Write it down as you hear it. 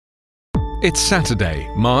It's Saturday,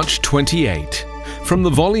 March 28. From the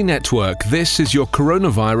Volley Network, this is your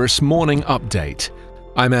coronavirus morning update.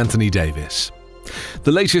 I'm Anthony Davis.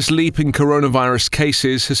 The latest leap in coronavirus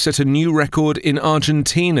cases has set a new record in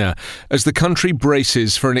Argentina as the country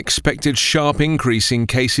braces for an expected sharp increase in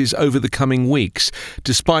cases over the coming weeks,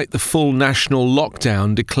 despite the full national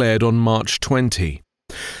lockdown declared on March 20.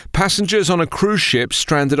 Passengers on a cruise ship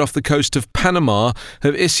stranded off the coast of Panama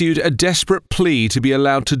have issued a desperate plea to be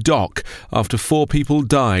allowed to dock after 4 people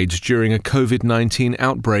died during a COVID-19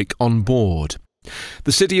 outbreak on board.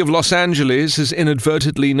 The city of Los Angeles has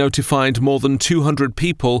inadvertently notified more than 200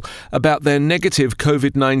 people about their negative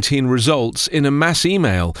COVID-19 results in a mass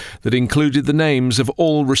email that included the names of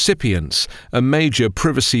all recipients, a major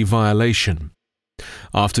privacy violation.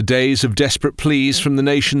 After days of desperate pleas from the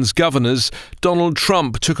nation's governors, Donald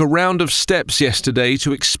Trump took a round of steps yesterday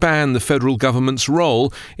to expand the federal government's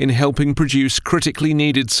role in helping produce critically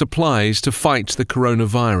needed supplies to fight the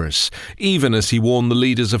coronavirus, even as he warned the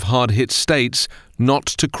leaders of hard-hit states not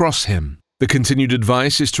to cross him. The continued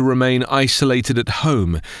advice is to remain isolated at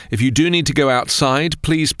home. If you do need to go outside,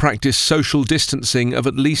 please practice social distancing of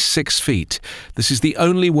at least 6 feet. This is the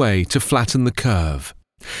only way to flatten the curve.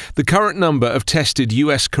 The current number of tested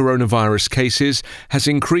U.S. coronavirus cases has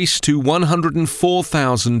increased to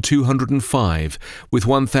 104,205, with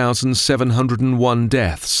 1,701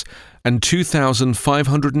 deaths, and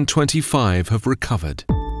 2,525 have recovered.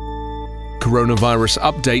 Coronavirus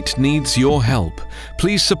Update needs your help.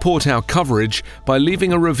 Please support our coverage by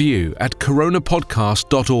leaving a review at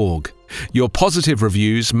coronapodcast.org. Your positive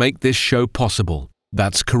reviews make this show possible.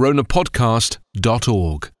 That's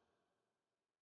coronapodcast.org.